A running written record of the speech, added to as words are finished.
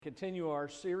continue our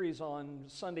series on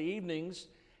Sunday evenings,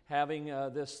 having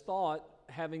this thought,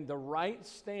 having the right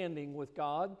standing with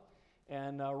God,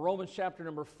 and Romans chapter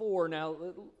number 4. Now,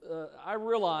 I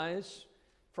realize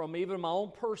from even my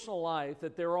own personal life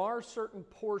that there are certain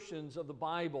portions of the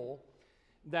Bible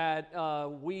that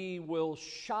we will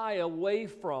shy away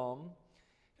from,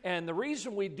 and the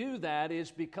reason we do that is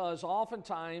because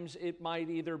oftentimes it might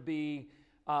either be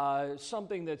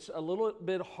something that's a little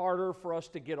bit harder for us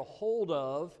to get a hold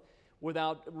of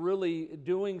without really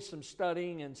doing some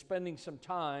studying and spending some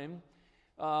time,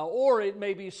 or it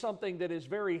may be something that is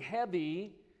very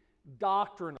heavy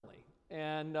doctrinally.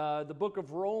 And the book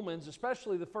of Romans,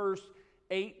 especially the first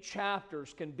 8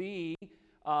 chapters, can be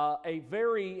a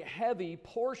very heavy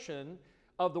portion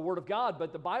of the Word of God.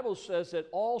 But the Bible says that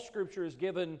all Scripture is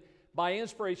given by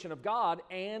inspiration of God,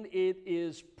 and it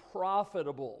is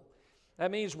profitable. That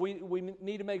means we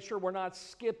need to make sure we're not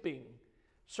skipping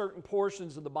certain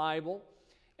portions of the Bible.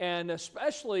 And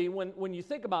especially when you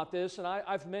think about this, and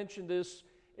I've mentioned this,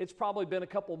 it's probably been a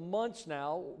couple months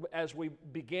now as we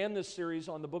began this series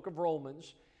on the book of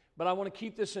Romans, but I want to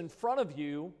keep this in front of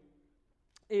you,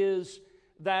 is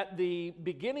that the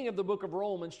beginning of the book of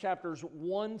Romans, chapters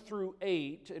 1 through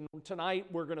 8, and tonight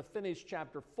we're going to finish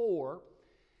chapter 4,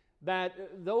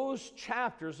 that those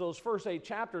chapters, those first 8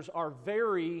 chapters, are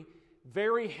very,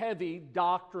 very heavy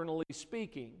doctrinally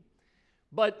speaking.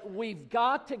 But we've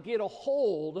got to get a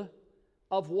hold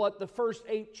of what the first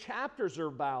 8 chapters are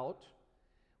about.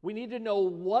 We need to know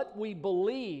what we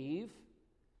believe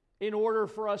in order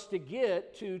for us to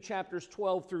get to chapters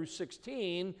 12 through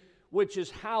 16, which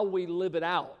is how we live it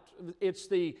out. It's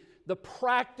the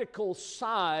practical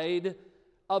side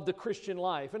of the Christian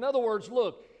life. In other words,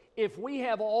 look, if we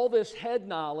have all this head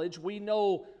knowledge, we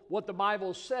know what the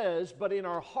Bible says, but in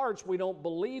our hearts we don't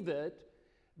believe it,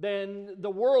 then the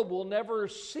world will never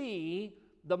see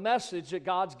the message that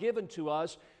God's given to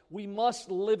us. We must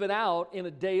live it out in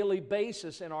a daily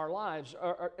basis in our lives.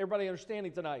 Are everybody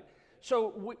understanding tonight?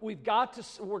 So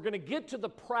we're going to get to the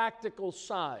practical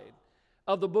side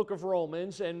of the book of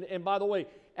Romans. And by the way,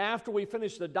 after we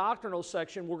finish the doctrinal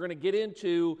section, we're going to get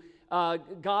into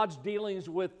God's dealings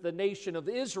with the nation of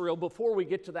Israel before we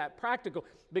get to that practical,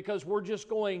 because we're just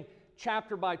going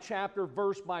chapter by chapter,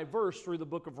 verse by verse through the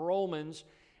book of Romans.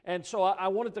 And so I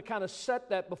wanted to kind of set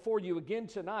that before you again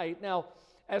tonight. Now,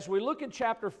 as we look in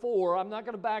chapter 4, I'm not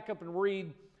going to back up and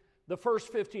read the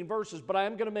first 15 verses, but I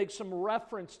am going to make some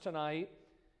reference tonight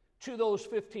to those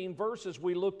 15 verses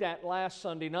we looked at last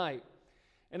Sunday night.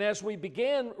 And as we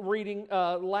began reading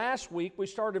last week, we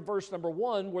started verse number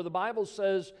 1, where the Bible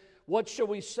says, "What shall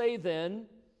we say then?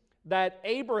 That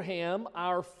Abraham,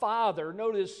 our father,"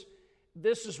 notice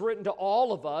this is written to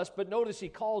all of us, but notice he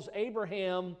calls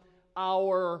Abraham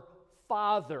our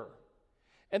father.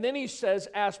 And then he says,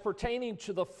 "as pertaining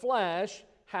to the flesh,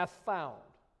 hath found."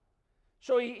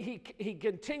 So he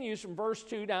continues from verse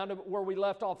 2 down to where we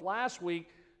left off last week,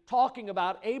 talking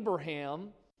about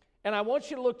Abraham. And I want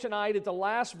you to look tonight at the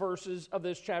last verses of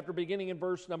this chapter, beginning in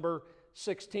verse number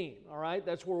 16. All right,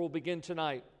 that's where we'll begin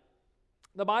tonight.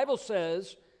 The Bible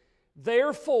says,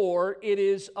 "Therefore it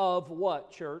is of"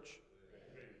 what, church?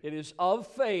 It is of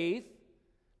faith.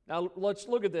 Now let's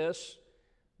look at this.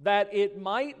 "That it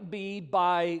might be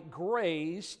by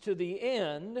grace to the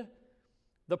end,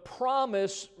 the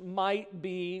promise might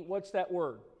be," what's that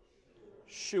word?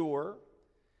 Sure.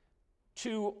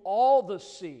 "To all the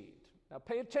seed." Now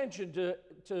pay attention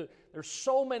to there's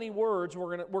so many words,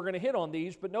 we're going to hit on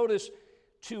these, but notice,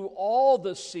 "to all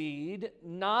the seed,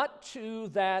 not to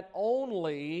that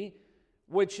only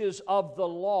which is of the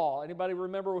law." Anybody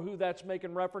remember who that's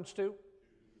making reference to?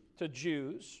 To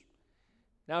Jews.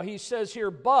 Now he says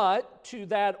here, "but to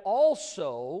that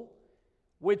also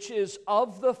which is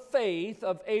of the faith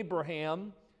of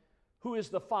Abraham, who is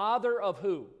the father of"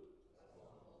 who?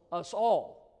 Us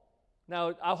all.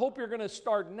 Now, I hope you're going to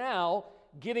start now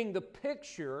getting the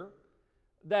picture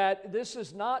that this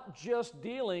is not just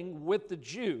dealing with the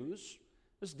Jews.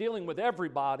 This is dealing with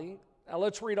everybody. Now,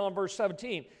 let's read on verse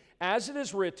 17. "As it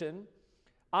is written,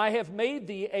 I have made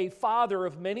thee a father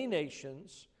of many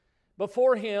nations,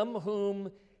 before him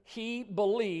whom he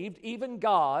believed, even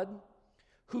God,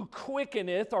 who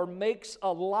quickeneth or makes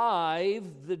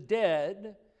alive the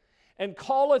dead, and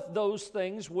calleth those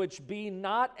things which be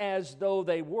not as though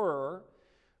they were,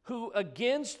 who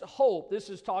against hope," this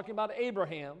is talking about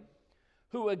Abraham,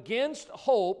 "who against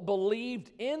hope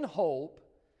believed in hope,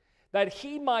 that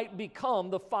he might become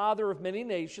the father of many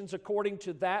nations, according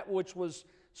to that which was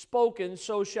spoken,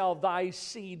 so shall thy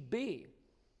seed be.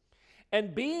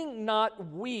 And being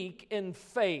not weak in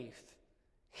faith,"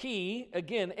 he,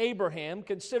 again, Abraham,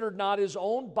 considered not his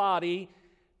own body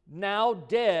now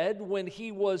dead when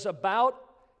he was about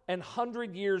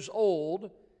 100 years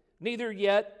old, neither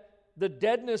yet the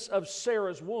deadness of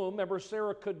Sarah's womb. Remember,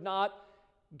 Sarah could not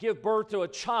give birth to a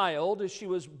child as she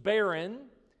was barren.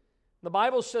 The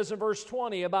Bible says in verse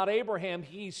 20 about Abraham,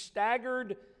 he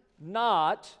staggered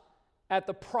not at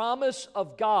the promise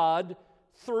of God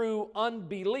through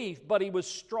unbelief, but he was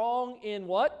strong in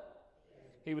what?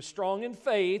 He was strong in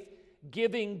faith,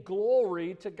 giving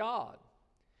glory to God.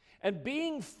 And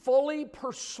being fully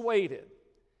persuaded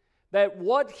that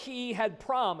what he had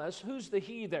promised, who's the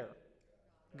he there?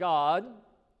 God.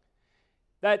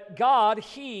 That God,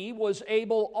 he was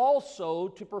able also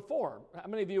to perform. How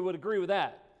many of you would agree with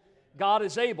that? God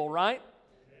is able, right?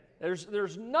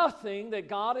 There's nothing that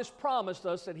God has promised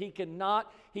us that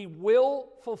he will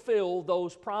fulfill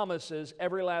those promises,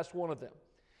 every last one of them.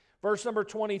 Verse number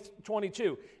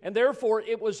 22. And therefore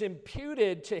it was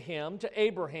imputed to him, to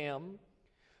Abraham,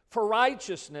 for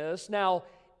righteousness. Now,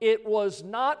 it was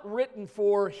not written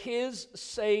for his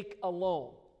sake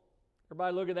alone.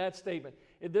 Everybody look at that statement.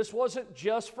 This wasn't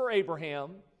just for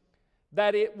Abraham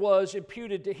that it was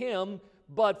imputed to him,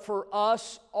 but for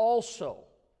us also,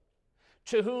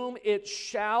 to whom it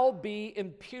shall be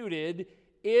imputed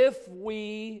if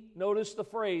we, notice the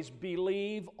phrase,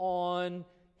 believe on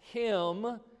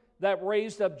him that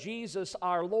raised up Jesus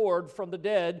our Lord from the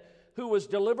dead, who was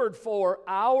delivered for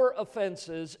our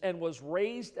offenses and was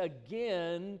raised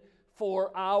again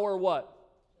for our what?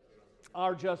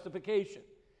 Our justification.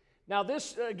 Now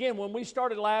this, again, when we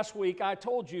started last week, I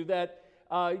told you that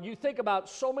you think about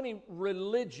so many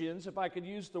religions, if I could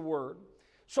use the word,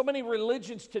 so many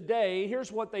religions today,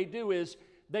 here's what they do is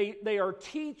they are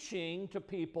teaching to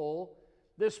people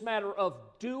this matter of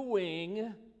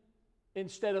doing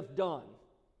instead of done.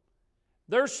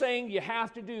 They're saying you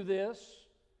have to do this,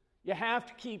 you have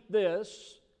to keep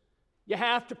this, you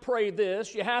have to pray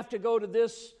this, you have to go to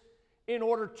this in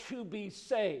order to be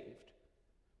saved.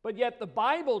 But yet the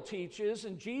Bible teaches,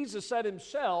 and Jesus said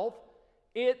himself,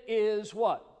 it is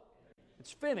what?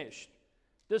 It's finished.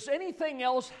 Does anything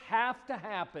else have to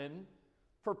happen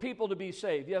for people to be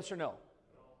saved? Yes or no?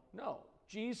 No.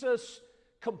 Jesus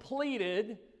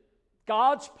completed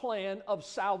God's plan of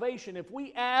salvation. If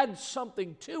we add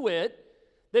something to it,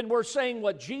 then we're saying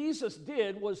what Jesus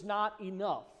did was not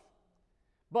enough.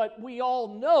 But we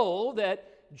all know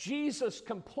that Jesus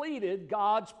completed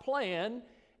God's plan,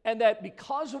 and that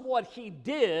because of what he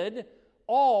did,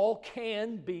 all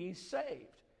can be saved.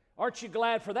 Aren't you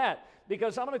glad for that?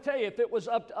 Because I'm going to tell you, if it was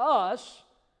up to us,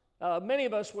 many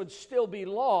of us would still be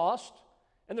lost.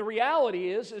 And the reality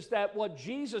is that what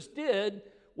Jesus did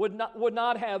would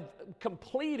not have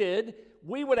completed.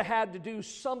 We would have had to do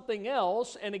something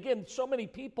else. And again, so many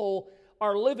people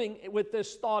are living with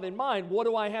this thought in mind. What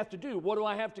do I have to do? What do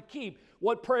I have to keep?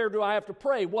 What prayer do I have to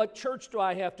pray? What church do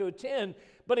I have to attend?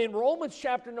 But in Romans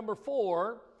chapter number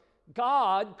 4,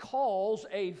 God calls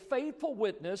a faithful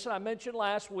witness, and I mentioned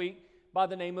last week, by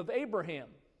the name of Abraham.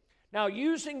 Now,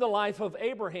 using the life of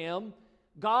Abraham,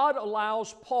 God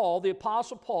allows Paul, the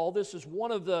Apostle Paul, this is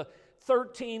one of the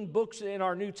 13 books in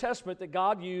our New Testament that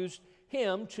God used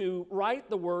him to write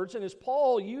the words. And as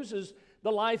Paul uses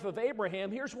the life of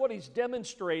Abraham, here's what he's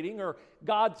demonstrating, or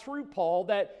God through Paul,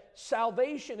 that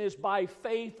salvation is by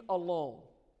faith alone.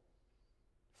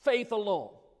 Faith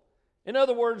alone. In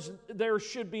other words, there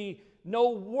should be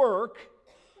no work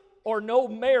or no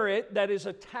merit that is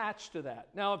attached to that.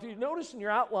 Now, if you notice in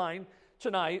your outline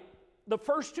tonight, the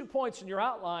first 2 points in your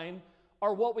outline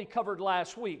are what we covered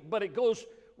last week, but it goes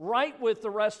right with the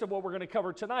rest of what we're going to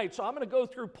cover tonight. So I'm going to go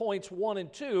through points 1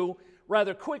 and 2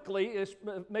 rather quickly. It's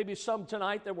maybe some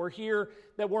tonight that were here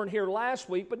that weren't here last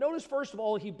week. But notice, first of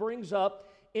all, he brings up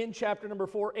in chapter number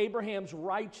 4 Abraham's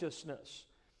righteousness.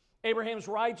 Abraham's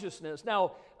righteousness.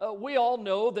 Now, we all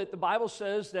know that the Bible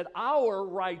says that our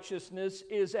righteousness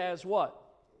is as what?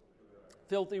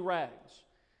 Filthy rags.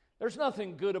 There's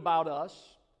nothing good about us.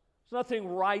 There's nothing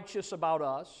righteous about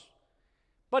us.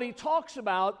 But he talks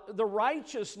about the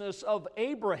righteousness of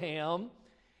Abraham.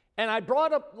 And I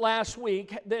brought up last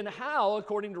week then how,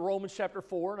 according to Romans chapter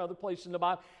 4 and other places in the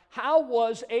Bible, how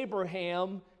was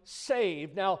Abraham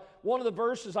saved? Now, one of the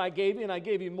verses I gave you, and I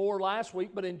gave you more last week,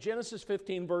 but in Genesis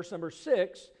 15, verse number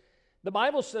 6, the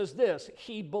Bible says this: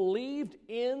 he believed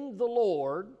in the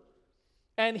Lord,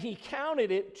 and he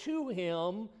counted it to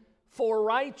him for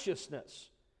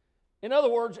righteousness. In other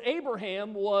words,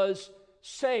 Abraham was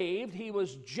saved. He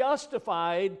was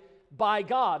justified by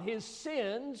God. His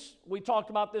sins, we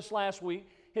talked about this last week,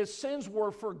 his sins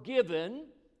were forgiven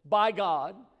by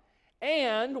God.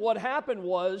 And what happened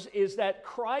is that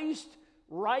Christ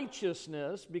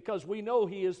righteousness, because we know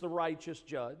he is the righteous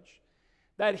judge,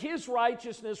 that his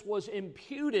righteousness was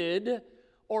imputed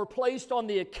or placed on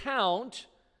the account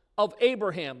of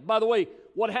Abraham. By the way,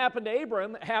 what happened to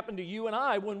Abraham happened to you and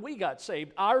I when we got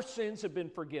saved. Our sins have been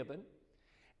forgiven,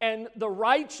 and the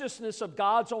righteousness of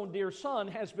God's own dear Son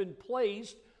has been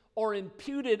placed or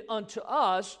imputed unto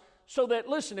us, so that,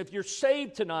 listen, if you're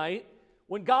saved tonight,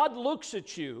 when God looks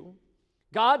at you,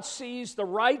 God sees the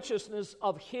righteousness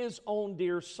of his own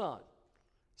dear Son.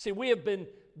 See, we have been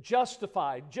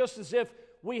justified just as if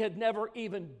we had never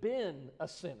even been a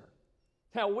sinner.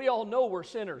 Now, we all know we're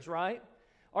sinners, right?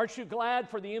 Aren't you glad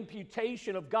for the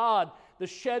imputation of God, the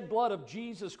shed blood of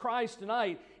Jesus Christ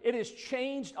tonight? It has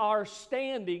changed our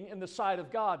standing in the sight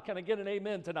of God. Can I get an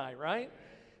amen tonight, right?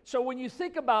 So when you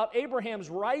think about Abraham's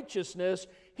righteousness,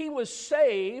 he was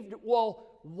saved. Well,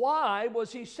 why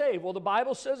was he saved? Well, the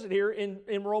Bible says it here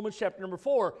in Romans chapter number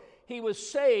 4. He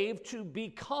was saved to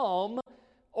become,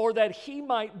 or that he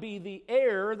might be the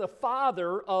heir, the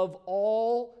father of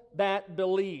all that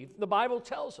believe. The Bible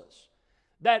tells us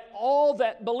that all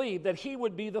that believe, that he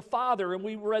would be the father, and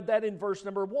we read that in verse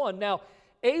number 1. Now,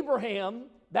 Abraham,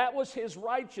 that was his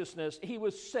righteousness. He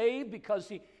was saved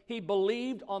because he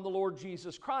believed on the Lord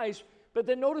Jesus Christ. But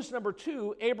then notice number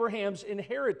 2, Abraham's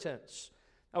inheritance.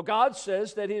 Now, God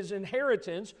says that his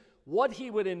inheritance, what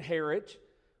he would inherit,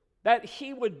 that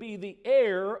he would be the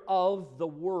heir of the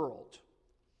world.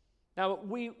 Now,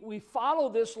 we follow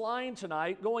this line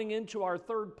tonight going into our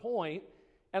third point,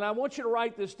 and I want you to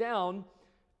write this down.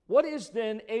 What is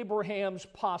then Abraham's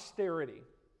posterity?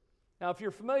 Now, if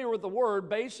you're familiar with the word,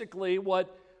 basically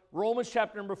what Romans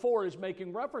chapter number 4 is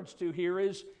making reference to here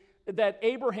is that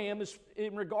Abraham is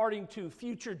in regarding to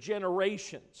future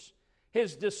generations,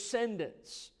 his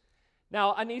descendants.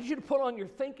 Now, I need you to put on your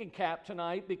thinking cap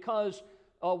tonight, because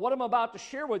what I'm about to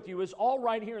share with you is all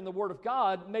right here in the Word of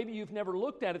God. Maybe you've never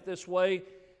looked at it this way,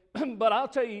 but I'll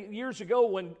tell you, years ago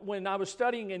when I was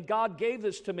studying and God gave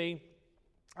this to me,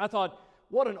 I thought,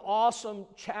 what an awesome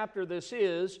chapter this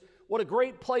is. What a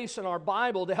great place in our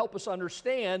Bible to help us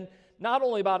understand not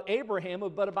only about Abraham,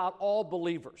 but about all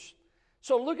believers.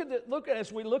 So look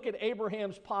as we look at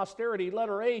Abraham's posterity,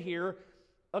 letter A here.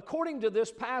 According to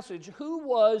this passage, who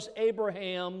was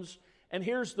Abraham's, and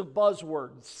here's the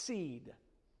buzzword, seed?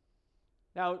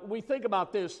 Now, we think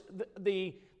about this,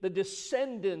 the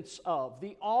descendants of,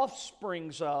 the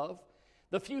offsprings of,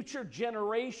 the future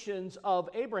generations of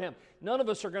Abraham. None of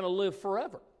us are going to live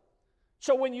forever.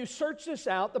 So when you search this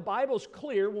out, the Bible's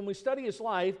clear. When we study his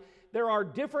life, there are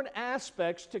different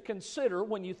aspects to consider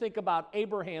when you think about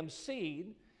Abraham's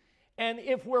seed. And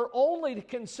if we're only to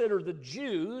consider the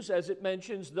Jews, as it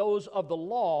mentions, those of the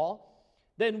law,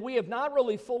 then we have not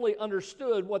really fully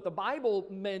understood what the Bible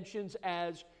mentions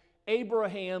as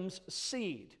Abraham's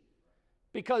seed.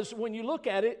 Because when you look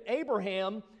at it,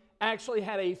 Abraham actually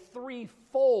had a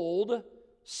threefold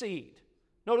seed.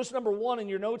 Notice number 1 in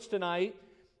your notes tonight.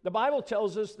 The Bible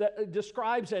tells us that it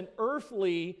describes an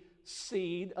earthly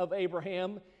seed of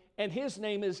Abraham, and his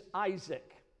name is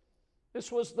Isaac.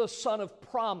 This was the son of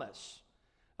promise.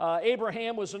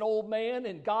 Abraham was an old man,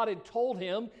 and God had told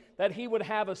him that he would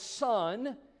have a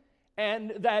son,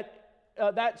 and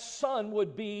that son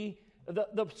would be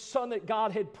the son that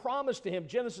God had promised to him.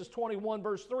 Genesis 21,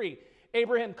 verse 3.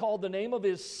 Abraham called the name of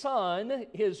his son,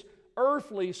 his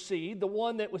earthly seed, the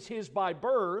one that was his by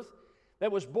birth,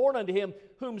 that was born unto him,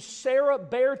 whom Sarah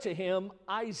bare to him,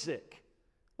 Isaac.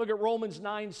 Look at Romans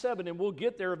 9:7, and we'll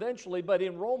get there eventually, but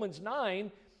in Romans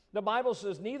 9, the Bible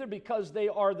says, neither because they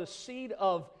are the seed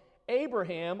of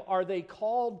Abraham are they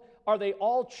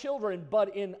all children,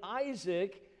 but in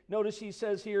Isaac, notice he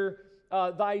says here,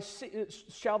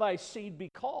 shall thy seed be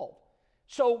called.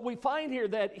 So we find here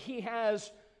that he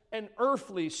has an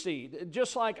earthly seed.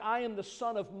 Just like I am the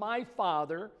son of my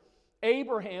father,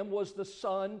 Isaac was the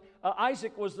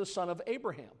son of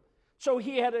Abraham. So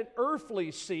he had an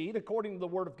earthly seed, according to the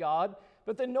Word of God.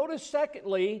 But then notice,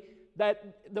 secondly,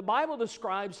 that the Bible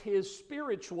describes his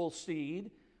spiritual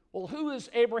seed. Well, who is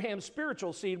Abraham's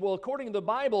spiritual seed? Well, according to the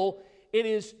Bible, it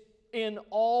is in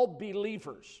all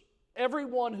believers.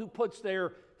 Everyone who puts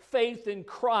their faith in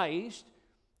Christ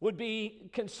would be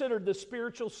considered the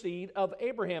spiritual seed of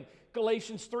Abraham.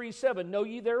 Galatians 3:7, know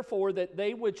ye therefore that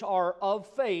they which are of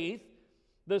faith,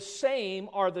 the same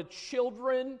are the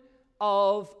children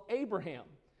of Abraham.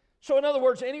 So in other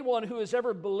words, anyone who has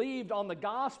ever believed on the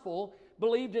gospel,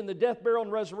 believed in the death, burial,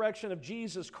 and resurrection of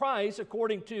Jesus Christ,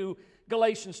 according to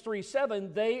Galatians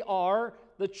 3:7, they are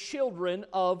the children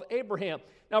of Abraham.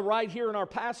 Now right here in our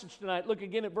passage tonight, look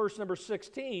again at verse number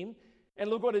 16, and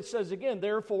look what it says again.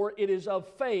 Therefore it is of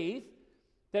faith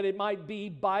that it might be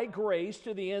by grace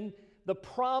to the end the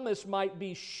promise might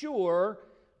be sure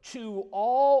to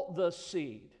all the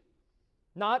seed,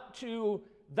 not to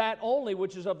that only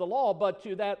which is of the law, but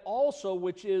to that also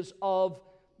which is of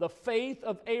the faith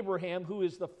of Abraham, who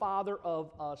is the father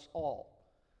of us all.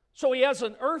 So he has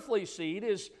an earthly seed.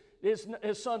 His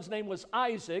son's name was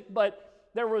Isaac, but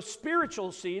there was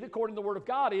spiritual seed, according to the Word of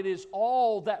God. It is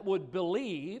all that would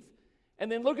believe.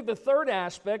 And then look at the third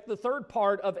aspect. The third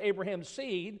part of Abraham's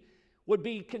seed would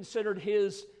be considered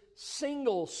his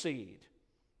single seed.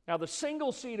 Now, the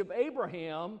single seed of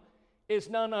Abraham is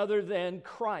none other than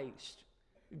Christ.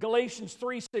 Galatians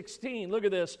 3:16, look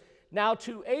at this. Now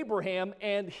to Abraham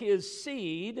and his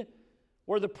seed,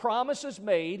 where the promise is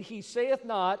made, he saith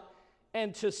not,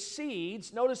 and to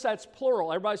seeds, notice that's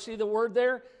plural. Everybody see the word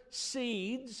there?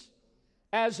 Seeds,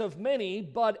 as of many,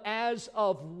 but as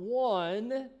of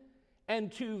one, and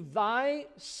to thy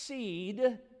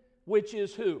seed, which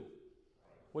is who?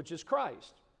 Which is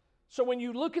Christ. So when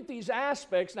you look at these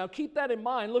aspects, now keep that in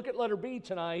mind. Look at letter B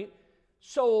tonight.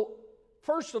 So,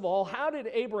 first of all, how did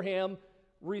Abraham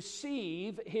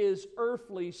receive his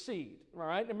earthly seed? All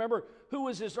right, remember, who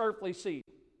was his earthly seed?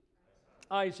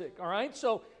 Isaac, all right?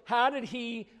 So how did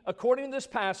he, according to this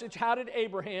passage, how did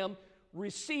Abraham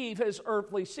receive his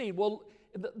earthly seed? Well,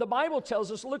 the Bible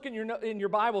tells us, look in your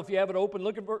Bible if you have it open,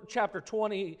 look at chapter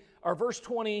 20, or verse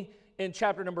 20 in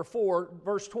chapter number 4,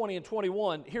 verse 20 and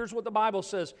 21. Here's what the Bible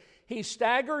says. He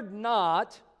staggered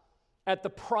not at the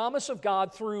promise of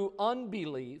God through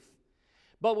unbelief,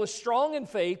 but was strong in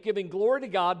faith, giving glory to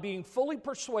God, being fully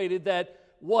persuaded that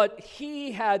what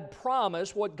he had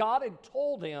promised, what God had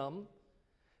told him,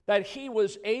 that he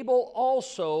was able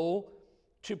also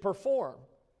to perform.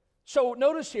 So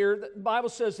notice here, the Bible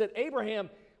says that Abraham,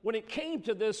 when it came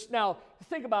to this, now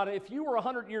think about it, if you were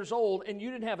 100 years old and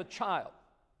you didn't have a child,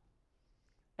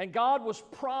 and God was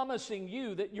promising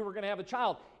you that you were going to have a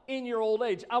child in your old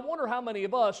age, I wonder how many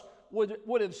of us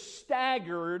would have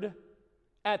staggered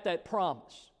at that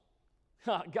promise.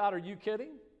 God, are you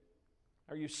kidding?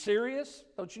 Are you serious?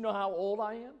 Don't you know how old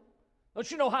I am? Don't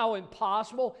you know how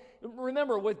impossible?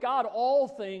 Remember, with God, all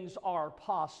things are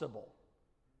possible.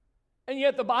 And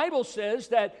yet the Bible says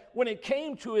that when it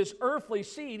came to his earthly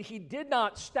seed, he did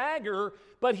not stagger,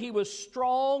 but he was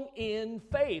strong in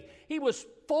faith. He was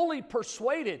fully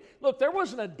persuaded. Look, there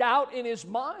wasn't a doubt in his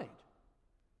mind.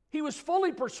 He was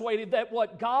fully persuaded that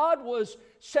what God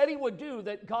said he would do,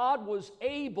 that God was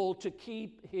able to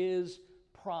keep his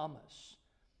promise.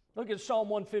 Look at Psalm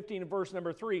 115 and verse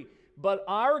number 3. But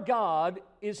our God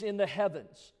is in the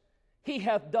heavens. He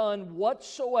hath done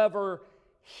whatsoever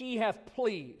he hath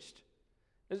pleased.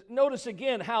 Notice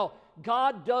again how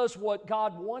God does what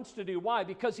God wants to do. Why?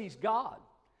 Because he's God.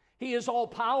 He is all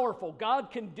powerful.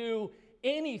 God can do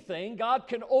anything. God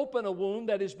can open a wound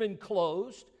that has been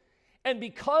closed. And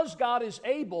because God is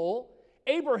able,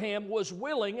 Abraham was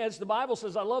willing, as the Bible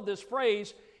says, I love this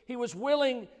phrase, he was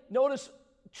willing, notice,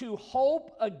 to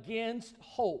hope against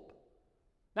hope.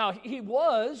 Now, he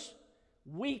was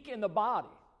weak in the body.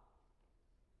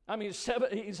 I mean,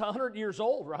 he's 100 years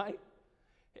old, right?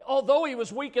 Although he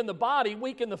was weak in the body,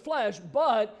 weak in the flesh,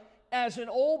 but as an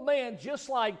old man, just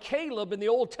like Caleb in the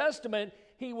Old Testament,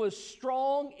 he was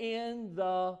strong in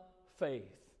the faith.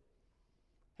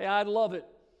 Hey, I love it.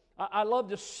 I love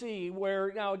to see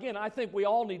where, now again, I think we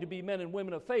all need to be men and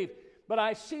women of faith, but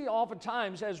I see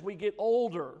oftentimes as we get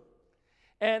older,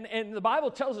 and the Bible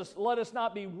tells us, let us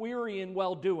not be weary in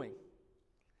well-doing.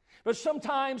 But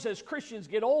sometimes as Christians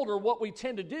get older, what we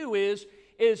tend to do is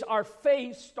our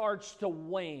faith starts to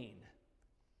wane.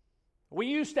 We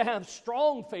used to have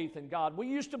strong faith in God. We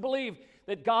used to believe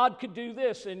that God could do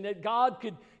this and that God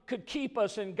could keep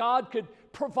us and God could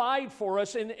provide for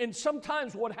us. And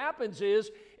sometimes what happens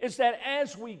is that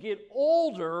as we get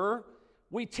older,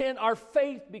 our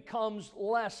faith becomes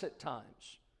less at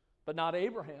times, but not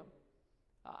Abraham.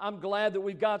 I'm glad that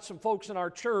we've got some folks in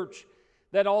our church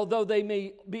that although they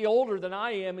may be older than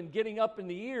I am and getting up in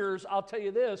the years, I'll tell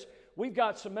you this, we've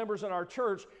got some members in our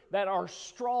church that are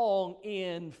strong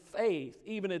in faith,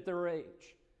 even at their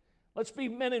age. Let's be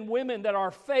men and women that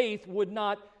our faith would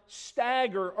not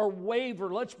stagger or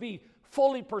waver. Let's be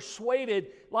fully persuaded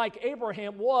like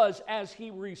Abraham was as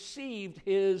he received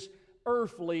his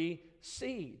earthly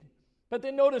seed. But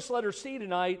then notice letter C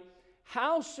tonight,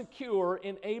 how secure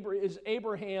is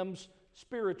Abraham's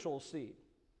spiritual seed?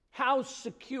 How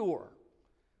secure?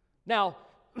 Now,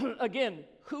 again,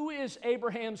 who is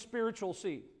Abraham's spiritual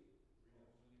seed?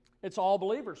 It's all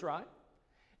believers, right?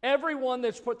 Everyone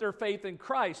that's put their faith in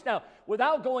Christ. Now,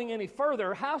 without going any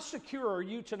further, how secure are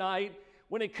you tonight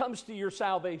when it comes to your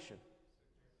salvation?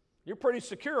 You're pretty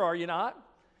secure, are you not?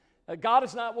 God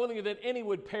is not willing that any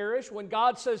would perish. When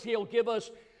God says He'll give us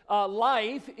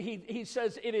life, he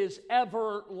says it is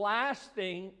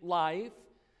everlasting life.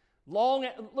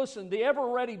 Listen, the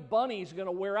ever-ready bunny is going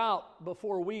to wear out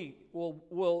before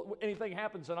anything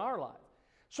happens in our life.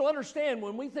 So understand,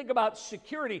 when we think about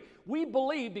security, we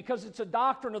believe, because it's a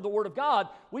doctrine of the Word of God,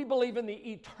 we believe in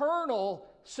the eternal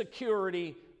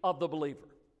security of the believer.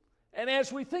 And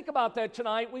as we think about that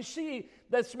tonight, we see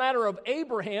this matter of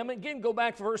Abraham. Again, go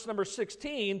back to verse number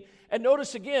 16, and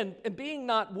notice again, and being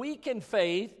not weak in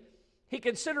faith, he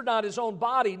considered not his own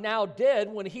body now dead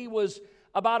when he was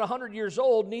about 100 years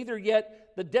old, neither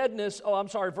yet the deadness,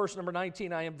 verse number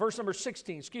 19, verse number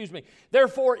 16, excuse me.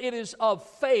 Therefore it is of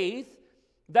faith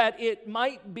that it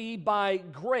might be by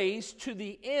grace to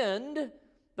the end,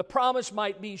 the promise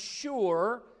might be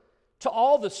sure to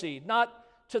all the seed, not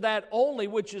to that only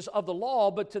which is of the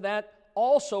law, but to that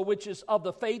also which is of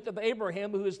the faith of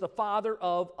Abraham, who is the father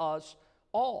of us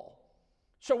all.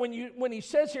 So when he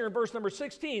says here in verse number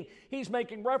 16, he's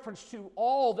making reference to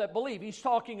all that believe. He's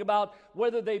talking about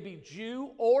whether they be Jew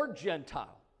or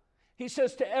Gentile. He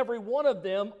says to every one of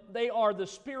them, they are the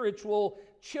spiritual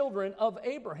children of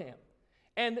Abraham.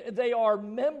 And they are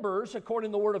members,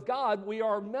 according to the Word of God, we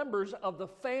are members of the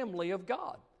family of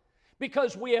God.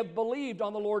 Because we have believed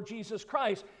on the Lord Jesus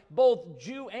Christ. Both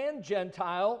Jew and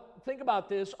Gentile, think about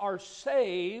this, are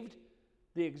saved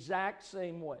the exact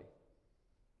same way.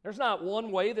 There's not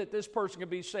one way that this person can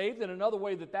be saved and another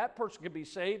way that that person can be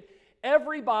saved.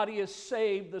 Everybody is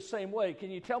saved the same way.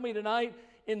 Can you tell me tonight,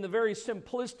 in the very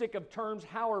simplistic of terms,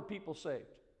 how are people saved?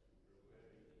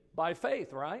 By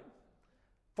faith, right?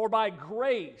 For by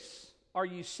grace are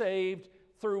you saved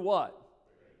through what?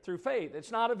 Through faith.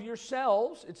 It's not of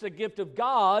yourselves, it's a gift of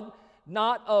God,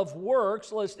 not of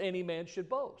works, lest any man should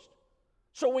boast.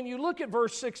 So when you look at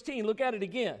verse 16, look at it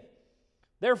again.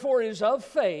 Therefore it is of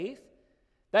faith,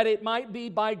 that it might be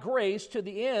by grace to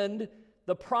the end,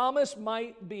 the promise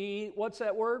might be, what's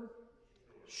that word?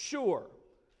 Sure.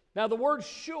 Now the word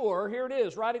sure, here it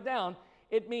is, write it down.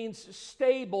 It means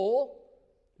stable,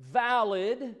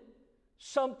 valid,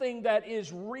 something that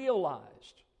is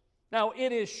realized. Now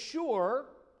it is sure,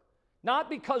 not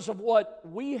because of what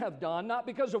we have done, not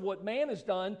because of what man has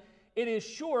done. It is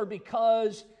sure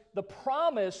because the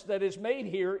promise that is made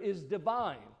here is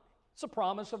divine. It's a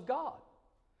promise of God.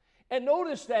 And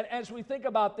notice that as we think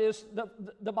about this,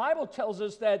 the Bible tells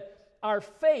us that our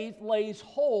faith lays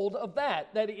hold of that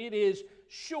it is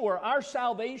sure. Our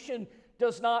salvation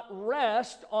does not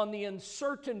rest on the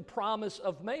uncertain promise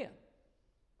of man.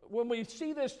 When we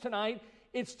see this tonight,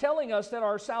 it's telling us that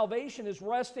our salvation is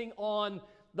resting on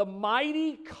the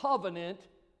mighty covenant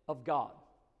of God.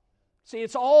 See,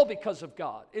 it's all because of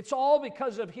God. It's all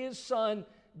because of His Son,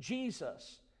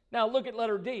 Jesus. Now look at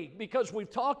letter D, because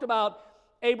we've talked about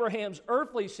Abraham's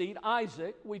earthly seed,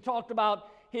 Isaac. We talked about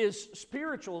his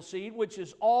spiritual seed, which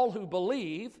is all who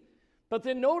believe. But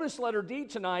then notice letter D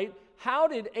tonight, how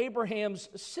did Abraham's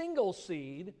single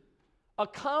seed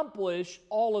accomplish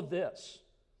all of this?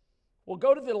 Well,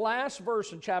 go to the last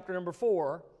verse in chapter number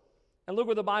 4, and look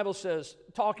what the Bible says,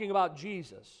 talking about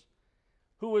Jesus,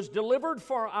 who was delivered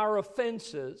for our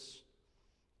offenses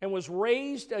and was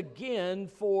raised again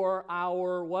for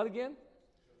our, what again?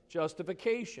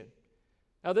 Justification.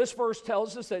 Now, this verse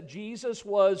tells us that Jesus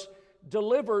was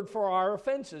delivered for our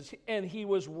offenses, and He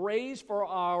was raised for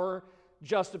our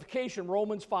justification.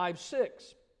 Romans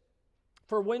 5:6.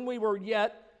 For when we were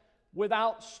yet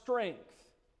without strength,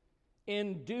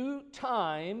 in due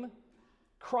time,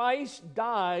 Christ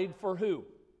died for who?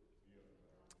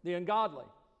 The ungodly.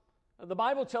 The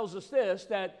Bible tells us this,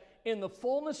 that in the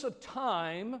fullness of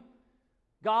time,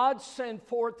 God sent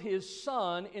forth His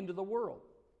Son into the world.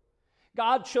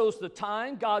 God chose the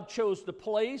time, God chose the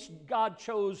place, God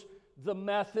chose the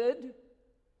method.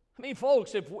 I mean,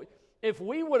 folks, if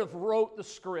we would have wrote the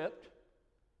script,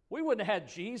 we wouldn't have had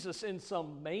Jesus in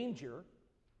some manger.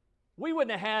 We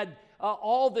wouldn't have had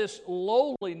all this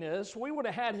lowliness. We would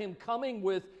have had Him coming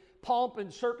with pomp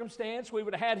and circumstance. We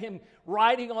would have had Him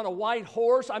riding on a white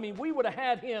horse. I mean, we would have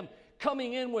had Him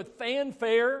coming in with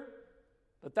fanfare.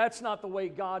 But that's not the way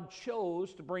God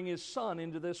chose to bring His Son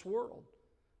into this world.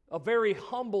 A very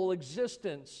humble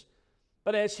existence.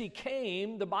 But as He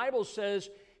came, the Bible says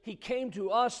He came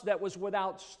to us that was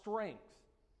without strength.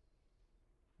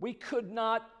 We could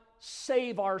not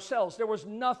save ourselves. There was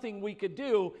nothing we could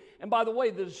do. And by the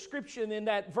way, the description in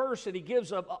that verse that He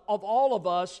gives of all of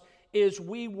us is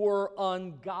we were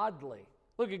ungodly.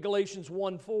 Look at Galatians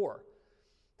 1:4.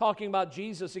 Talking about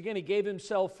Jesus, again, He gave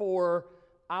Himself for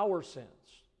our sins,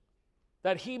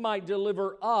 that He might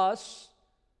deliver us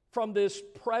from this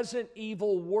present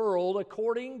evil world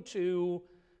according to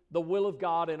the will of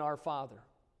God and our Father.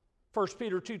 1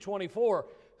 Peter 2:24,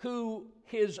 who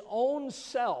his own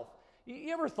self.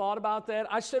 You ever thought about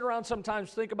that? I sit around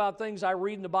sometimes, think about things I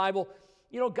read in the Bible.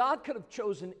 You know, God could have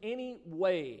chosen any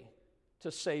way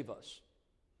to save us.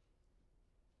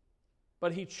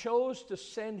 But he chose to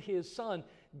send his Son.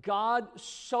 God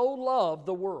so loved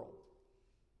the world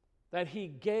that he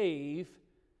gave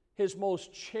his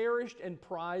most cherished and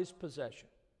prized possession.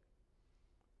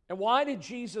 And why did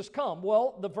Jesus come?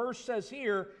 Well, the verse says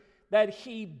here that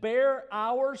he bare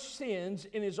our sins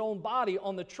in his own body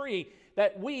on the tree,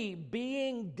 that we,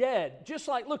 being dead, just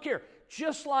like, look here,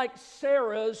 just like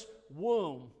Sarah's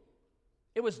womb,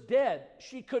 it was dead.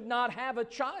 She could not have a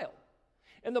child.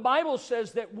 And the Bible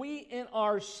says that we in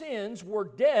our sins were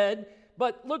dead,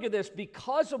 but look at this,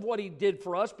 because of what he did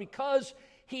for us, because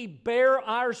he bare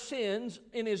our sins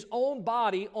in his own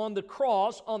body on the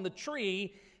cross, on the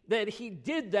tree, that he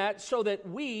did that so that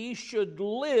we should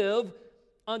live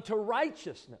unto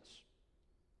righteousness.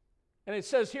 And it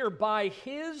says here, by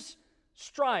his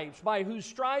stripes, by whose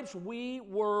stripes we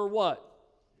were what?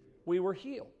 We were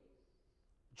healed.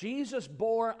 Jesus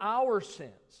bore our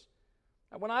sins.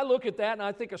 And when I look at that, and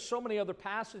I think of so many other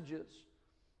passages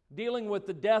dealing with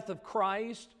the death of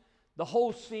Christ, the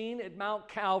whole scene at Mount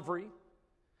Calvary,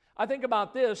 I think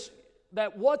about this,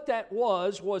 that what that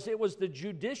was it was the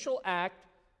judicial act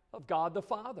of God the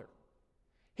Father.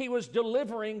 He was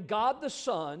delivering God the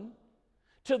Son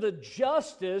to the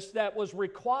justice that was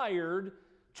required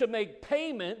to make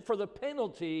payment for the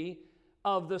penalty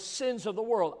of the sins of the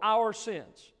world, our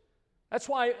sins. That's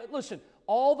why, listen,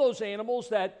 all those animals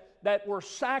that were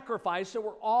sacrificed, that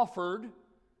were offered,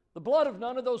 the blood of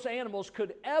none of those animals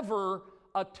could ever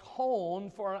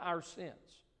atone for our sins.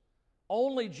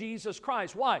 Only Jesus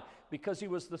Christ. Why? Because he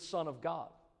was the Son of God.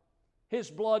 His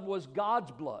blood was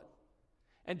God's blood.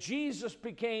 And Jesus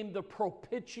became the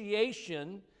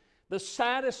propitiation, the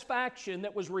satisfaction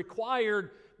that was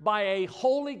required by a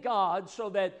holy God so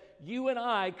that you and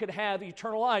I could have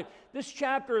eternal life. This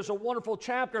chapter is a wonderful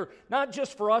chapter, not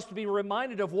just for us to be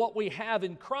reminded of what we have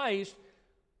in Christ,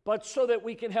 but so that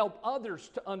we can help others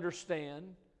to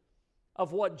understand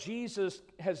of what Jesus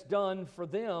has done for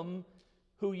them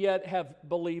who yet have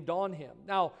believed on him.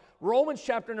 Now, Romans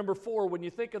chapter number 4, when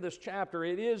you think of this chapter,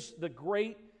 it is the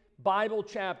great Bible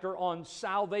chapter on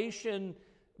salvation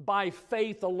by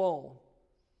faith alone.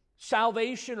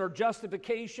 Salvation or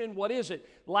justification, what is it?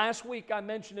 Last week I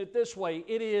mentioned it this way.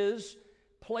 It is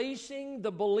placing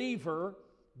the believer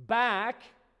back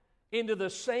into the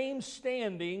same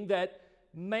standing that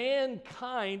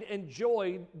mankind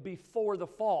enjoyed before the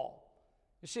fall.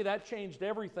 You see, that changed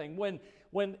everything.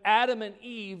 When Adam and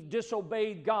Eve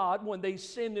disobeyed God, when they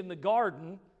sinned in the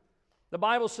garden, the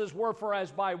Bible says, wherefore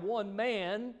as by one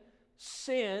man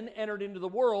sin entered into the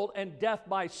world, and death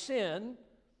by sin,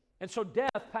 and so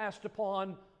death passed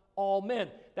upon all men.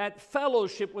 That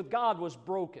fellowship with God was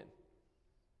broken.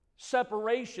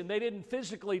 Separation, they didn't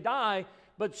physically die,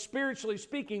 but spiritually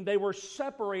speaking, they were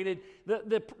separated.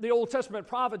 The Old Testament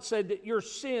prophet said that your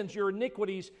sins, your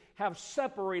iniquities have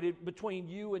separated between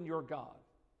you and your God.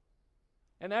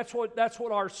 And that's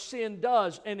what our sin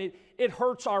does, and it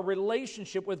hurts our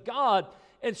relationship with God.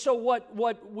 And so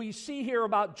what we see here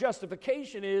about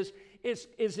justification is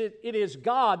it is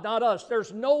God, not us.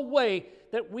 There's no way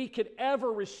that we could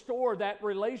ever restore that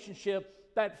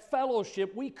relationship, that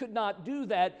fellowship. We could not do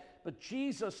that, but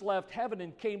Jesus left heaven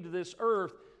and came to this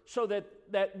earth so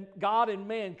that God and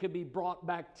man could be brought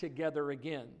back together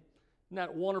again. Isn't that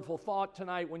a wonderful thought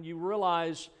tonight when you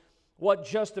realize what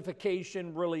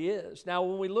justification really is? Now,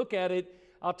 when we look at it,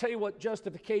 I'll tell you what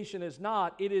justification is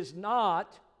not. It is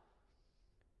not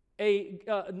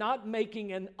not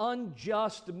making an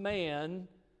unjust man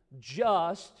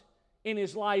just in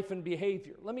his life and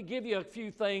behavior. Let me give you a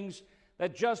few things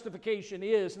that justification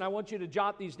is, and I want you to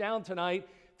jot these down tonight.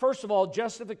 First of all,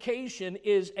 justification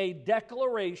is a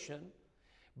declaration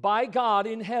by God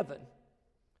in heaven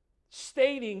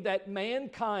stating that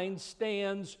mankind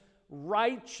stands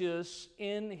righteous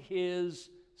in his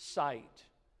sight.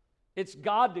 It's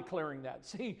God declaring that.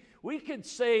 See, we could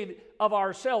say of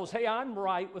ourselves, hey, I'm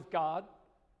right with God.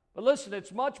 But listen,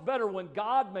 it's much better when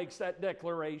God makes that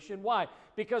declaration. Why?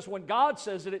 Because when God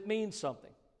says it, it means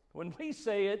something. When we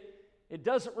say it, it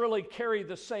doesn't really carry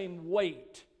the same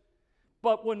weight.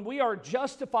 But when we are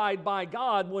justified by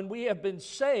God, when we have been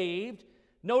saved,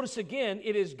 notice again,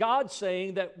 it is God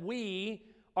saying that we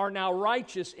are now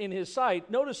righteous in his sight.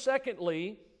 Notice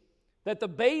secondly, that the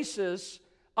basis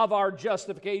of our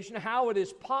justification, how it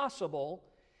is possible,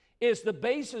 is the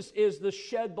basis is the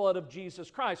shed blood of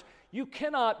Jesus Christ. You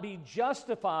cannot be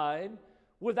justified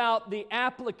without the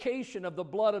application of the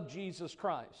blood of Jesus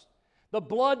Christ. The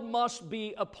blood must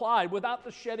be applied. Without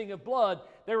the shedding of blood,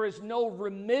 there is no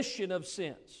remission of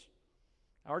sins.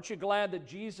 Aren't you glad that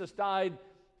Jesus died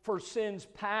for sins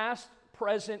past,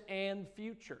 present, and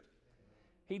future?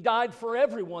 He died for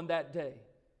everyone that day.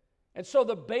 And so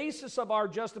the basis of our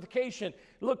justification,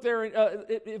 look there,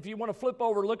 if you want to flip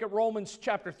over, look at Romans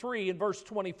chapter 3 and verse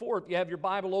 24. If you have your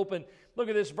Bible open, look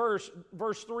at this verse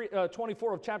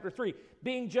 24 of chapter 3.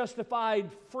 Being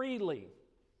justified freely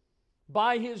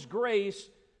by His grace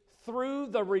through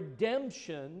the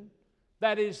redemption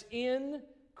that is in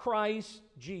Christ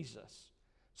Jesus.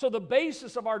 So the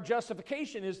basis of our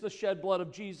justification is the shed blood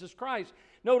of Jesus Christ.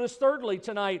 Notice thirdly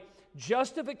tonight,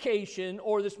 justification,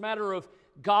 or this matter of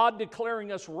God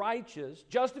declaring us righteous,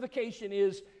 justification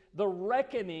is the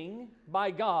reckoning by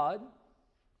God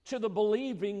to the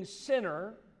believing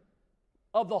sinner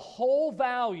of the whole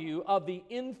value of the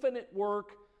infinite work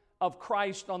of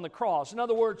Christ on the cross. In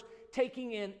other words,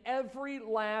 taking in every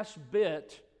last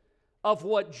bit of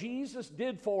what Jesus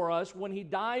did for us when He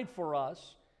died for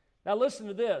us. Now listen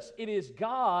to this. It is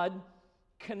God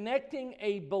connecting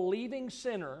a believing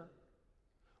sinner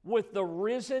with the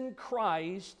risen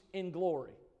Christ in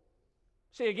glory.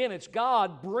 See, again, it's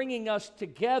God bringing us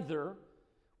together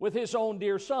with His own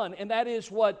dear Son, and that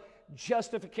is what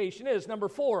justification is. Number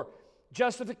 4,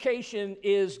 justification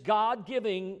is God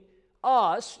giving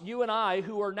us, you and I,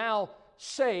 who are now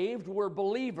saved, we're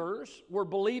believers, we're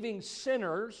believing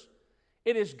sinners.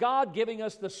 It is God giving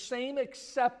us the same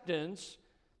acceptance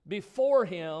before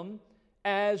Him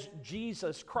as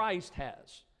Jesus Christ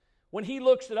has. When He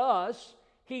looks at us,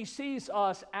 He sees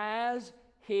us as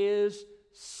His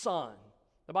Son.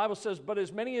 The Bible says, but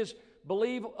as many as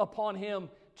believe upon Him,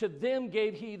 to them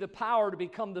gave He the power to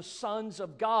become the sons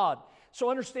of God. So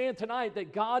understand tonight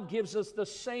that God gives us the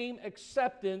same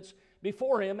acceptance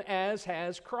before Him as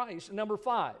has Christ. And number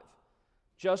 5,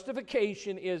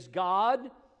 justification is God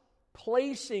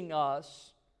placing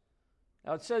us,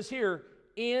 now it says here,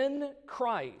 in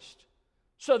Christ,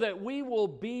 so that we will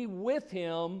be with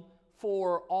Him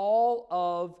for all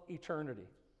of eternity.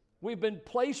 We've been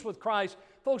placed with Christ.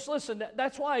 Folks, listen,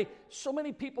 that's why so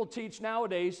many people teach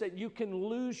nowadays that you can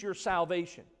lose your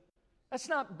salvation. That's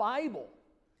not Bible.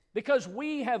 Because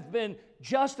we have been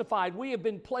justified, we have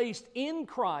been placed in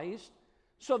Christ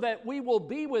so that we will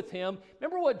be with Him.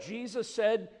 Remember what Jesus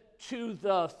said to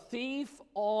the thief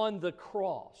on the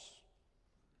cross?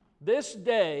 This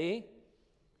day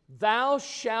thou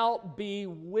shalt be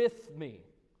with me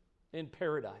in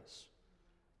paradise.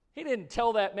 He didn't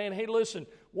tell that man, hey, listen,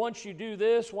 once you do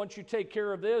this, once you take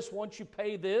care of this, once you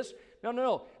pay this.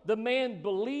 No. The man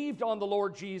believed on the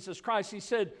Lord Jesus Christ. He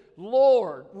said,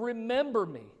 Lord, remember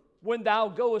me when thou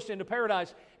goest into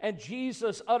paradise. And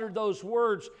Jesus uttered those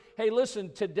words, hey,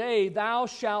 listen, today thou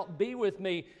shalt be with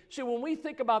me. See, when we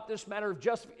think about this matter of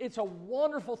justification, it's a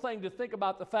wonderful thing to think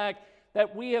about the fact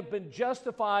that we have been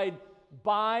justified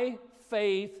by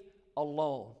faith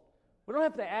alone. We don't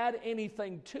have to add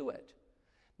anything to it.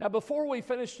 Now, before we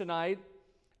finish tonight,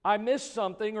 I missed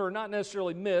something, or not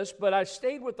necessarily missed, but I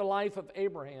stayed with the life of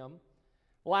Abraham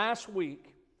last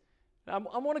week. I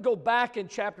want to go back in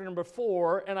chapter number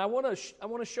 4, and I want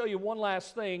to show you one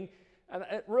last thing. And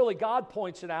really, God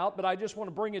points it out, but I just want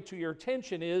to bring it to your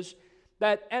attention, is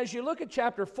that as you look at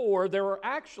chapter 4, there are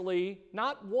actually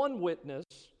not one witness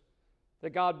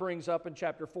that God brings up in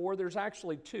chapter 4. There's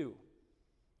actually 2. Does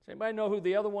anybody know who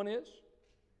the other one is?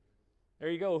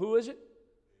 There you go. Who is it?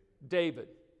 David.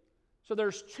 So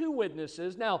there's 2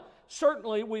 witnesses. Now,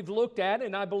 certainly we've looked at,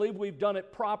 and I believe we've done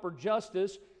it proper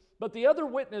justice, but the other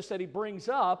witness that he brings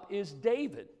up is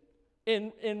David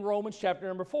in Romans chapter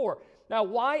number 4. Now,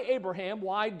 why Abraham?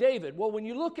 Why David? Well, when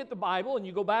you look at the Bible and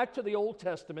you go back to the Old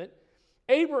Testament,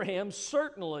 Abraham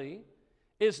certainly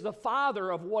is the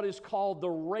father of what is called the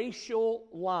racial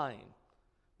line.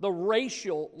 The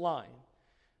racial line.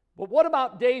 But what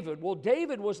about David? Well,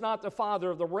 David was not the father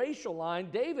of the racial line.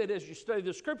 David, as you study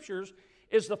the Scriptures,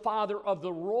 is the father of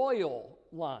the royal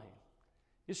line.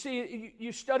 You see,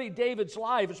 you study David's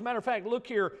life. As a matter of fact, look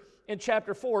here in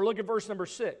chapter 4. Look at verse number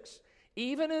 6.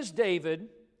 Even as David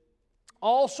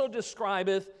also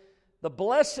describeth the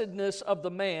blessedness of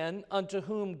the man unto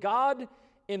whom God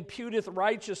imputeth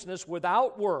righteousness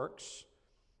without works,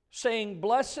 saying,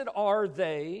 Blessed are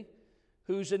they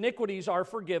whose iniquities are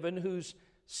forgiven, whose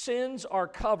sins are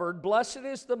covered. Blessed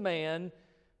is the man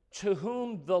to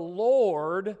whom the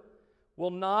Lord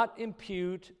will not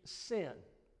impute sin.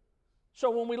 So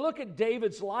when we look at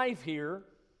David's life here,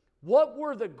 What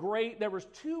were there was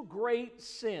two great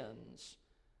sins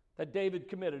that David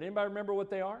committed. Anybody remember what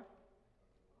they are?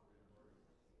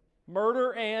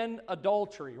 Murder and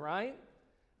adultery, right?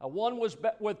 One was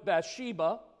with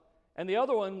Bathsheba, and the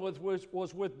other one was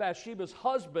with Bathsheba's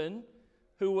husband,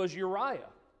 who was Uriah.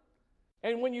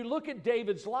 And when you look at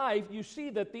David's life, you see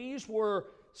that these were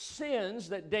sins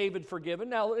that David forgiven.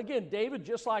 Now, again, David,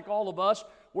 just like all of us,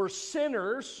 were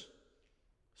sinners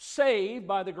saved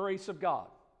by the grace of God.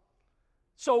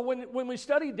 So when we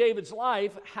study David's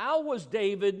life, how was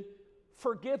David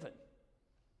forgiven?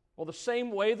 Well, the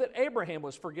same way that Abraham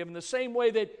was forgiven, the same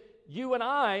way that you and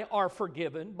I are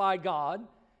forgiven by God.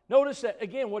 Notice that,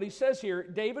 again, what he says here,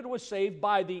 David was saved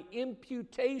by the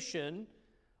imputation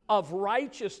of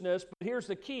righteousness, but here's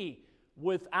the key,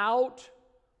 without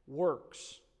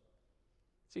works.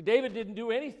 See, David didn't do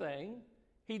anything.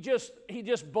 He just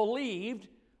believed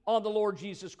on the Lord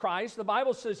Jesus Christ. The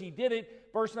Bible says he did it,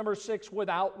 verse number 6,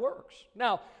 without works.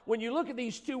 Now, when you look at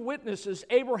these two witnesses,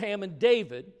 Abraham and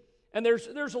David, and there's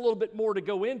a little bit more to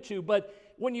go into, but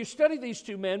when you study these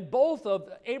two men, both of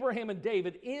Abraham and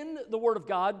David in the Word of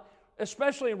God,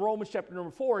 especially in Romans chapter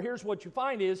number 4, here's what you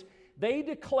find is they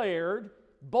declared,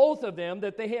 both of them,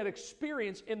 that they had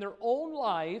experienced in their own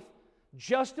life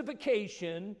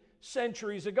justification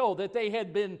centuries ago, that they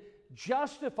had been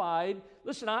justified.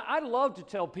 Listen, I love to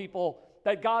tell people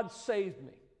that God saved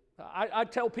me. I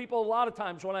tell people a lot of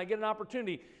times when I get an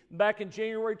opportunity, back in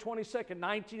January 22nd,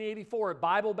 1984, at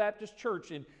Bible Baptist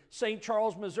Church in St.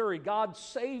 Charles, Missouri, God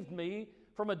saved me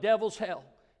from a devil's hell.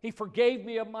 He forgave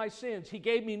me of my sins. He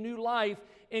gave me new life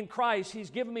in Christ. He's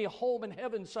given me a home in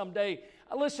heaven someday.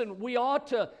 Listen, we ought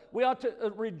to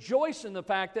rejoice in the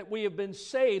fact that we have been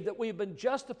saved, that we have been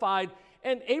justified.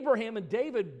 And Abraham and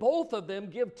David, both of them,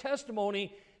 give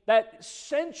testimony that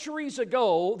centuries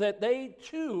ago that they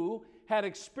too had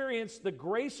experienced the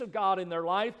grace of God in their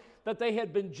life, that they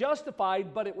had been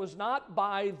justified, but it was not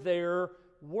by their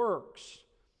works.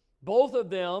 Both of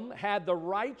them had the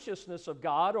righteousness of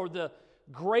God, or the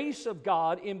grace of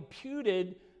God,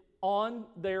 imputed on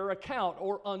their account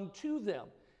or unto them,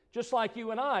 just like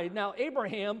you and I. Now,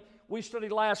 Abraham, we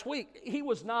studied last week, he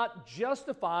was not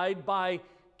justified by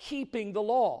keeping the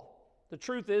law. The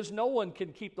truth is, no one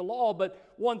can keep the law,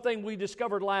 but one thing we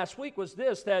discovered last week was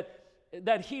this,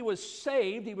 that he was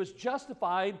saved, he was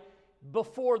justified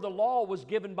before the law was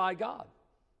given by God.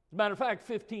 As a matter of fact,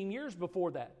 15 years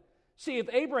before that. See, if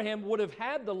Abraham would have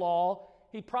had the law,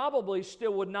 he probably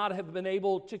still would not have been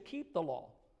able to keep the law.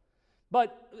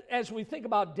 But as we think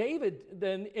about David,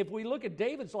 then if we look at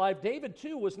David's life, David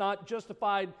too was not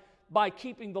justified by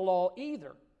keeping the law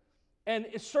either. And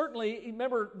certainly,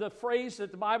 remember the phrase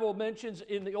that the Bible mentions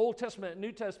in the Old Testament and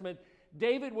New Testament,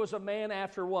 David was a man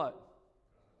after what?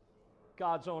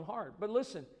 God's own heart. But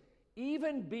listen,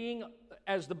 even being,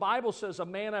 as the Bible says, a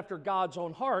man after God's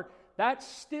own heart, that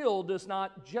still does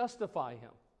not justify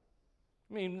him.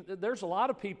 I mean, there's a lot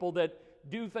of people that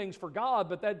do things for God,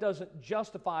 but that doesn't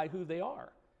justify who they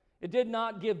are. It did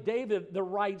not give David the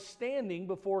right standing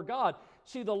before God.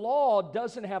 See, the law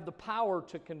doesn't have the power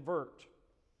to convert.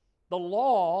 The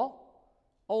law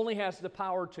only has the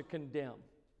power to condemn.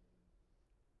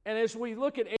 And as we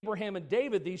look at Abraham and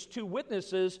David, these two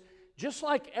witnesses, just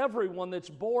like everyone that's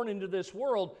born into this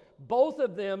world, both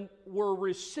of them were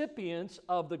recipients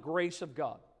of the grace of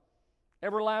God.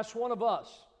 Every last one of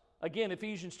us. Again,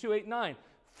 Ephesians 2:8-9.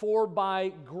 For by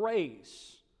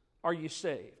grace are you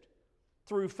saved,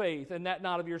 through faith, and that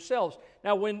not of yourselves.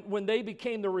 Now, when they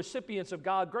became the recipients of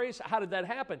God's grace, how did that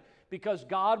happen? Because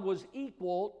God was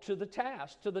equal to the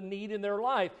task, to the need in their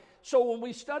life. So when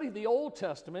we study the Old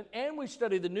Testament and we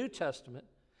study the New Testament,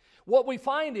 what we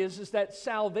find is that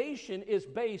salvation is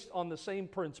based on the same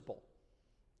principle.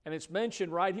 And it's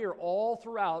mentioned right here all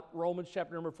throughout Romans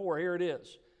chapter number 4. Here it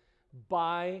is.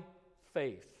 By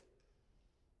faith.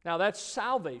 Now that's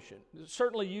salvation.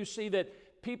 Certainly you see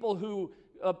that people who,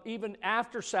 even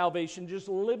after salvation, just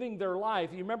living their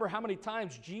life. You remember how many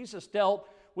times Jesus dealt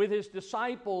with his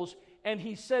disciples, and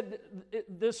he said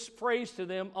this phrase to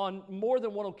them on more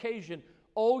than one occasion,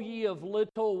 O ye of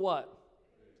little what?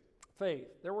 Faith.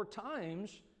 There were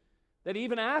times that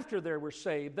even after they were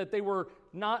saved, that they were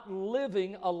not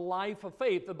living a life of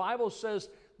faith. The Bible says,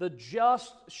 the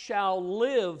just shall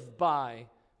live by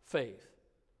faith.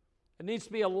 It needs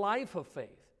to be a life of faith.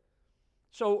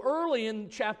 So early in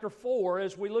chapter 4,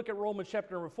 as we look at Romans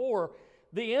chapter number 4,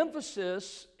 the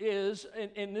emphasis is,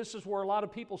 and this is where a lot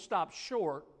of people stop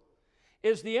short,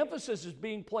 is the emphasis is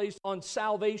being placed on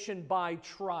salvation by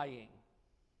trying.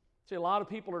 See, a lot of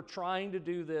people are trying to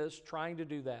do this, trying to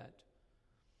do that.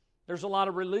 There's a lot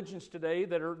of religions today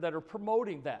that are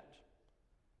promoting that.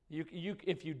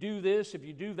 If you do this, if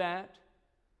you do that.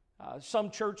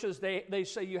 Some churches, they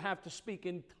say you have to speak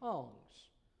in tongues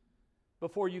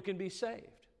before you can be saved.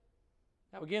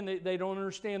 Now again, they don't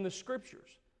understand the Scriptures.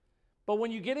 But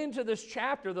when you get into this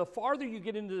chapter, the farther you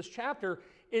get into this chapter,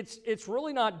 it's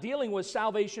really not dealing with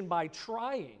salvation by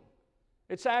trying.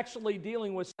 It's actually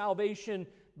dealing with salvation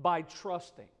by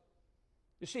trusting.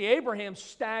 You see, Abraham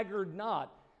staggered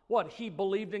not. What? He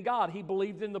believed in God. He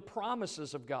believed in the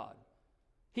promises of God.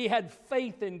 He had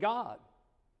faith in God.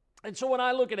 And so when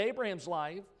I look at Abraham's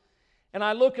life, and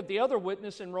I look at the other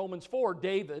witness in Romans 4,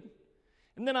 David,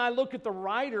 and then I look at the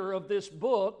writer of this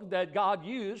book that God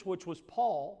used, which was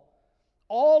Paul,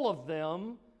 all of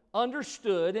them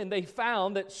understood and they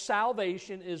found that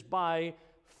salvation is by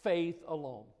faith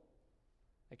alone.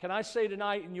 And can I say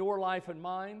tonight in your life and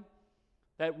mine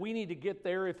that we need to get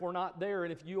there if we're not there,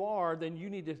 and if you are, then you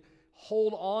need to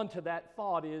hold on to that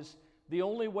thought is the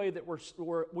only way that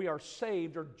we are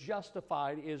saved or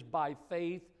justified is by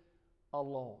faith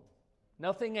alone.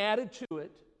 Nothing added to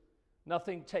it,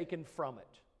 nothing taken from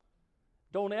it.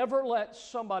 Don't ever let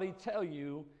somebody tell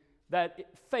you that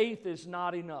faith is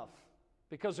not enough.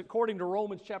 Because according to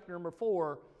Romans chapter number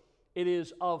 4, it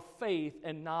is of faith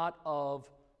and not of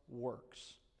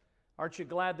works. Aren't you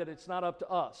glad that it's not up to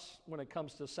us when it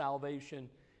comes to salvation?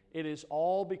 It is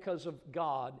all because of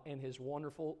God and His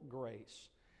wonderful grace.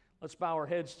 Let's bow our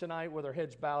heads tonight with our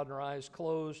heads bowed and our eyes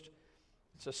closed.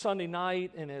 It's a Sunday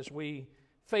night, and as we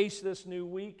face this new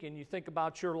week and you think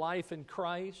about your life in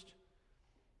Christ,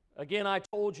 again, I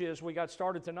told you as we got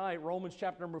started tonight, Romans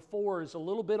chapter number 4 is a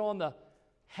little bit on the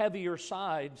heavier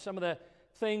side. Some of the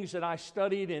things that I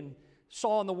studied and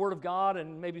saw in the Word of God,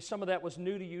 and maybe some of that was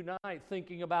new to you tonight,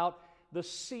 thinking about the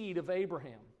seed of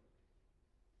Abraham.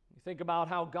 You think about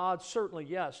how God certainly,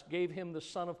 yes, gave him the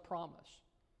son of promise.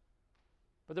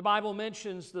 But the Bible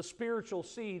mentions the spiritual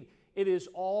seed. It is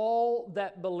all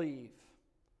that believe.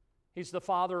 He's the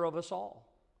father of us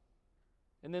all.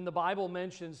 And then the Bible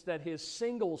mentions that his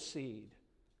single seed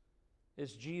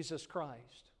is Jesus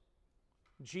Christ.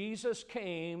 Jesus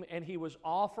came and he was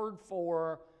offered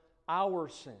for our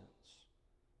sins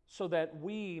so that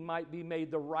we might be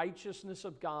made the righteousness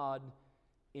of God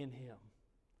in him.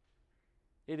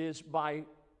 It is by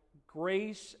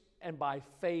grace and by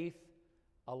faith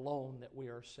alone that we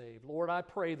are saved. Lord, I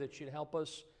pray that you'd help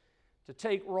us to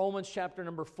take Romans chapter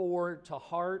number 4 to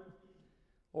heart.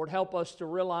 Lord, help us to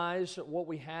realize what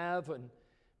we have, and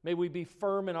may we be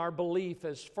firm in our belief,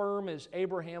 as firm as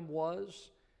Abraham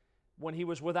was when he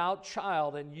was without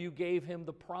child and you gave him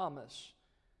the promise.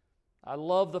 I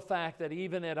love the fact that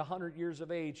even at 100 years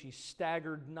of age, he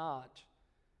staggered not,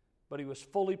 but he was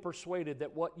fully persuaded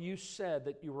that what you said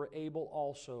that you were able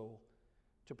also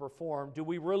to perform. Do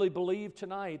we really believe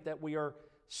tonight that we are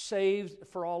saved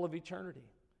for all of eternity?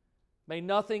 May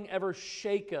nothing ever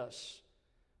shake us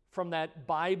from that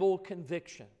Bible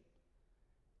conviction.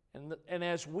 And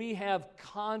as we have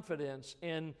confidence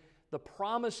in the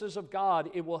promises of God,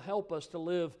 it will help us to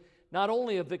live not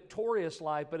only a victorious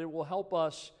life, but it will help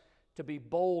us to be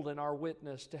bold in our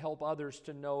witness, to help others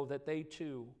to know that they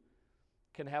too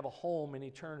can have a home in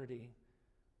eternity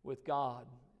with God.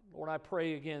 Lord, I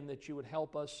pray again that you would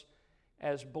help us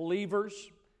as believers.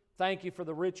 Thank you for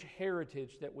the rich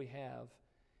heritage that we have.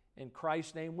 In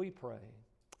Christ's name we pray.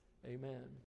 Amen.